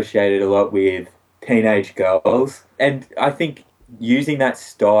style associated a lot with teenage girls, and I think using that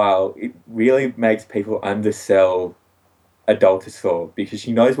style it really makes people undersell Adultosaur because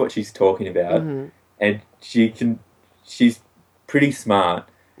she knows what she's talking about, Hmm. and she's pretty smart,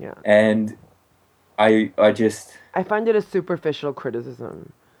 Yeah. and I just I find it a superficial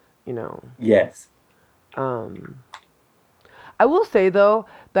criticism, you know. yes. Um, I will say though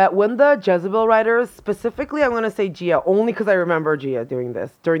that when the Jezebel writers, specifically, I'm gonna say Gia, only because I remember Gia doing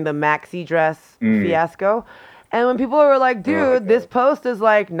this during the maxi dress Mm. fiasco, and when people were like, Oh, "Dude, this okay. post is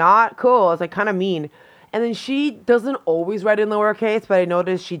like not cool," it's like kind of mean, and then she doesn't always write in lowercase, but I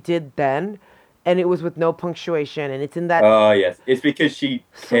noticed she did then, and it was with no punctuation, and it's in that Oh yes, it's because she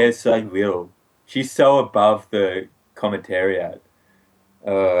so cares so little. She's so above the commentariat.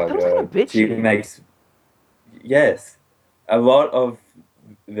 Oh that was kind of god, she bitchy. makes yes. A lot of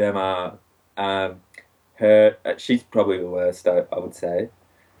them are her. She's probably the worst. I would say.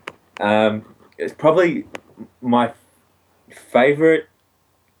 It's probably my favorite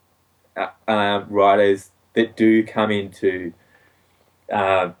writers that do come into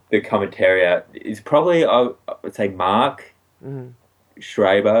the commentariat is probably I would say Mark Mm-hmm.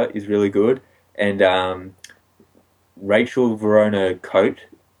 Schreiber is really good, and Rachel Verona Coate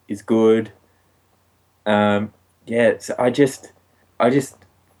is good. Yeah, so I just,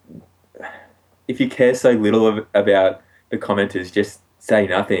 if you care so little about the commenters, just say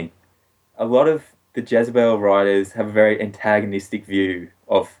nothing. A lot of the Jezebel writers have a very antagonistic view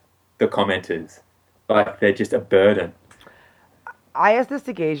of the commenters, like they're just a burden. I asked this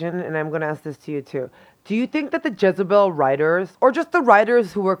to Gajan, and I'm going to ask this to you too. Do you think that the Jezebel writers, or just the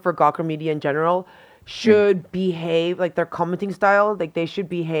writers who work for Gawker Media in general, Mm. should behave like their commenting style, like they should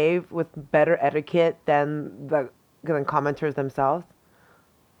behave with better etiquette than commenters themselves?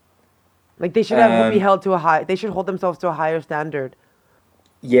 Like they should be Um, held to a high. They should hold themselves to a higher standard.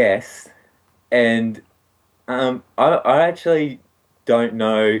 yes, and I actually don't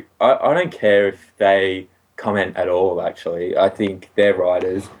know. I don't care if they comment at all, actually. I think they're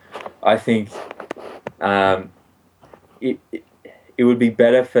writers. I think um, it it would be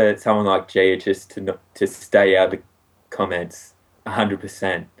better for someone like Gia just to stay out of the comments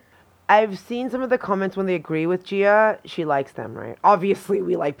 100%. I've seen some of the comments when they agree with Gia. She likes them, right? Obviously,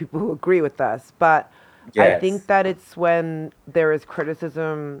 we like people who agree with us, but I think Yes. that it's when there is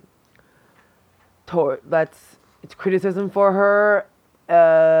criticism that's it's criticism for her.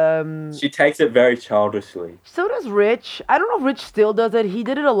 She takes it very childishly. So does Rich. I don't know if Rich still does it. He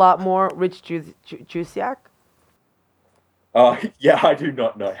did it a lot more. Rich Jusiak. Oh, yeah, I do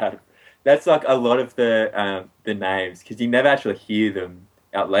not know how to. That's like a lot of the names because you never actually hear them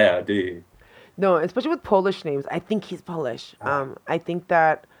out loud, do you? No, especially with Polish names. I think he's Polish. Ah. I think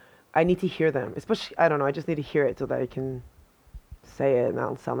that I need to hear them. Especially, I don't know. I just need to hear it so that I can say it and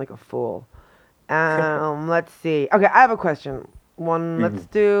I'll sound like a fool. Let's see. Okay, I have a question. One,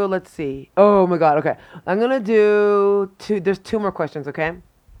 Mhm. let's see. Oh my God, okay. I'm gonna do two, there's two more questions, okay?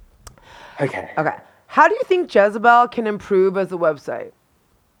 Okay. Okay. How do you think Jezebel can improve as a website?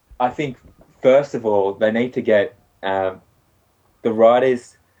 I think first of all they need to get um, the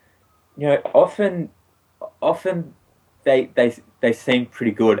writers. You know, often they seem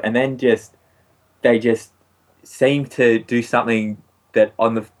pretty good, and then they just seem to do something that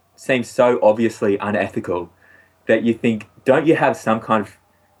on the seems so obviously unethical that you think, don't you have some kind of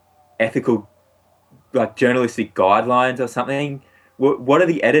ethical like journalistic guidelines or something? What are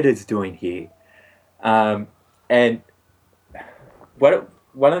the editors doing here? Um, and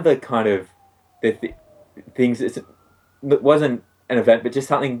one of the kind of the things that wasn't an event, but just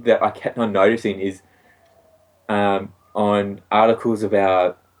something that I kept on noticing is on articles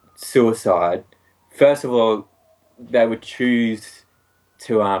about suicide. First of all, they would choose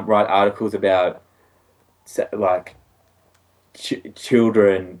to write articles about like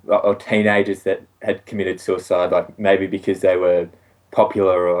children or teenagers that had committed suicide, like maybe because they were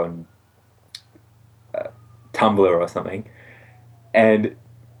popular on Tumblr or something, and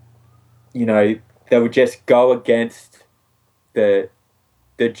you know they would just go against the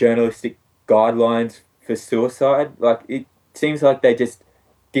the journalistic guidelines for suicide. Like it seems like they just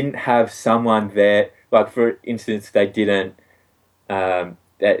didn't have someone there. Like for instance, they didn't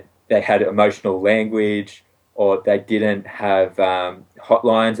that they had emotional language, or they didn't have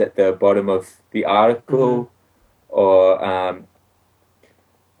hotlines at the bottom of the Mm-hmm. article, or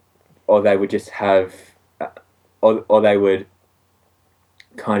or they would just have, or they would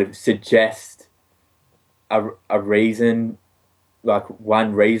kind of suggest a reason, like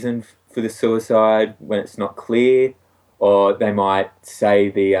one reason for the suicide when it's not clear, or they might say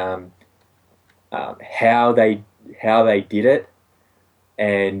the how they did it,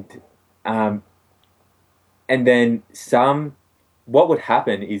 and um, and then some. What would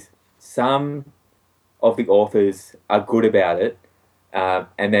happen is some of the authors are good about it,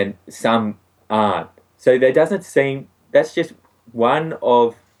 and then some aren't. So there doesn't seem that's just one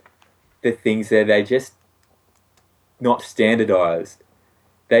of the things that they just not standardized.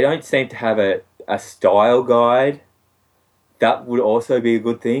 They don't seem to have a style guide. That would also be a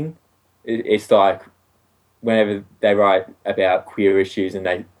good thing. It's like whenever they write about queer issues, and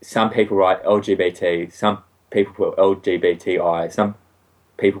they some people write LGBT, some people put LGBTI, some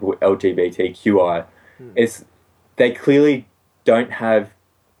people put LGBTQI. It's they clearly don't have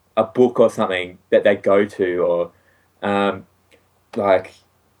a book or something that they go to, or um, like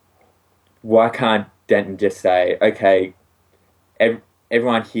why can't Denton just say, okay,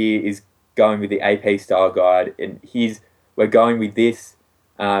 everyone here is going with the AP style guide, and we're going with this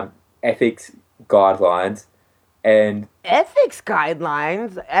ethics guidelines, and Ethics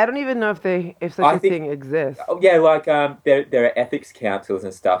guidelines. I don't even know if such I a think, thing exists. oh, yeah, like there are ethics councils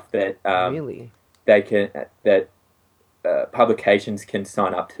and stuff that Really? they can that publications can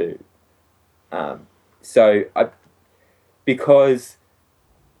sign up to. Um, so because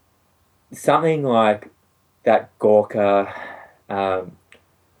something like that Gorka um,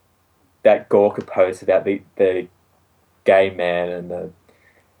 that Gorka post about the gay man and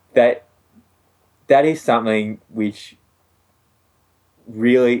that that is something which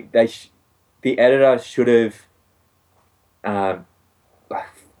really the editor should have um,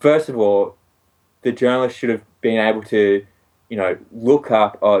 first of all the journalist should have been able to look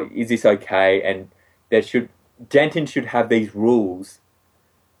up, oh, is this okay, and there should Denton should have these rules.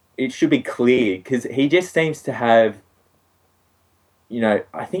 It should be clear because he just seems to have,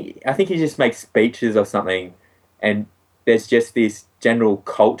 I think he just makes speeches or something, and there's just this general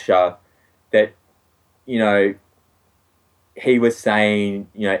culture that you know he was saying,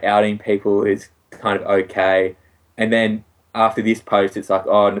 outing people is kind of okay. And then after this post, it's like,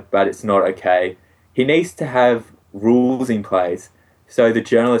 oh, but it's not okay. He needs to have rules in place so the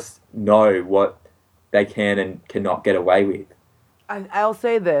journalists know what they can and cannot get away with. I'll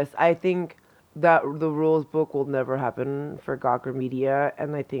say this. I think that the rules book will never happen for Gawker Media,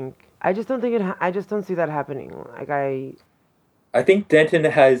 and I just don't think I just don't see that happening. I think Denton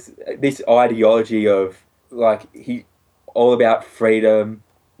has this ideology of like he all about freedom,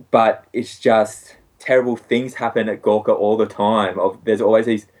 but it's just terrible things happen at Gawker all the time. There's always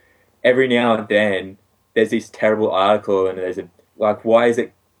these every now and then there's this terrible article and there's why is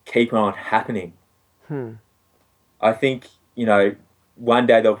it keep on happening? I think, one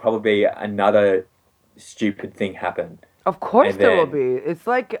day there'll probably be another stupid thing happen. Of course there will be. It's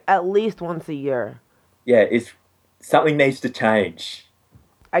like at least once a year. Yeah, something needs to change.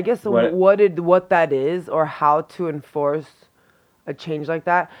 I guess what that is or how to enforce a change like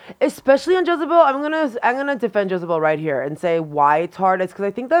that, especially on Jezebel. I'm gonna defend Jezebel right here and say why it's hard. It's because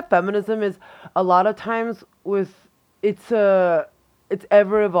I think that feminism is a lot of times it's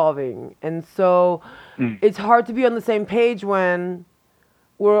ever evolving, and so it's hard to be on the same page when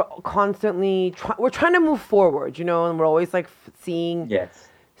we're constantly we're trying to move forward, and we're always like seeing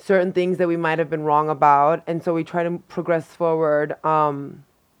certain things that we might have been wrong about, and so we try to progress forward.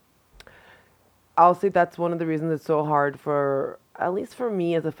 I'll say that's one of the reasons it's so hard for, at least for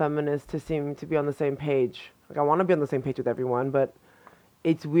me as a feminist, to seem to be on the same page. Like, I want to be on the same page with everyone, but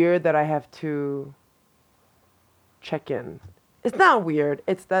it's weird that I have to check in. It's not weird.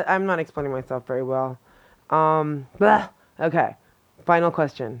 It's that I'm not explaining myself very well. Okay. Final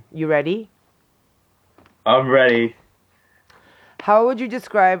question. You ready? I'm ready. How would you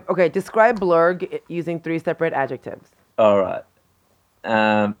describe Blurg using 3 separate adjectives? All right.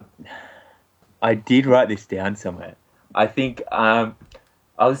 I did write this down somewhere. I think I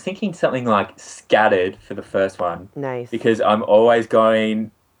was thinking something like scattered for the first one. Nice. Because I'm always going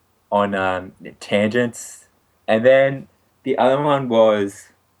on tangents. And then the other one was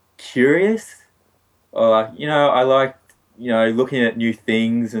curious. Or I like, looking at new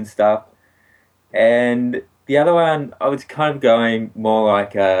things and stuff. And the other one, I was kind of going more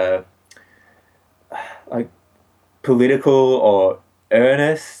like political or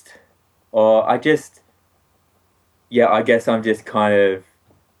earnest. Or I guess I'm just kind of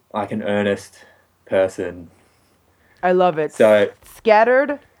like an earnest person. I love it. So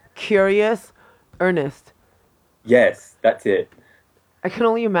scattered, curious, earnest. Yes, that's it. I can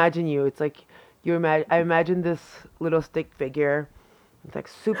only imagine you. It's like I imagine this little stick figure. It's like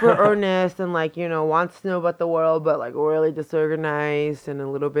super earnest and wants to know about the world, but like really disorganized and a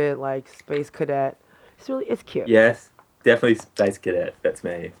little bit like space cadet. It's cute. Yes, definitely space cadet. That's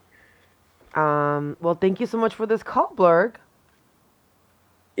me. Well, thank you so much for this call, Blurg.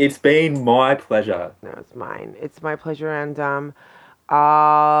 It's been my pleasure. No, it's mine. It's my pleasure, and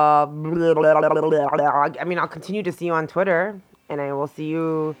I mean, I'll continue to see you on Twitter, and I will see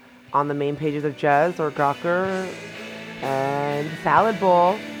you on the main pages of Jez or Gawker and Salad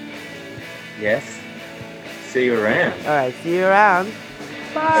Bowl. Yes. See you around. All right, see you around.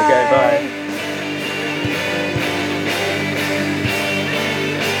 Bye. Okay.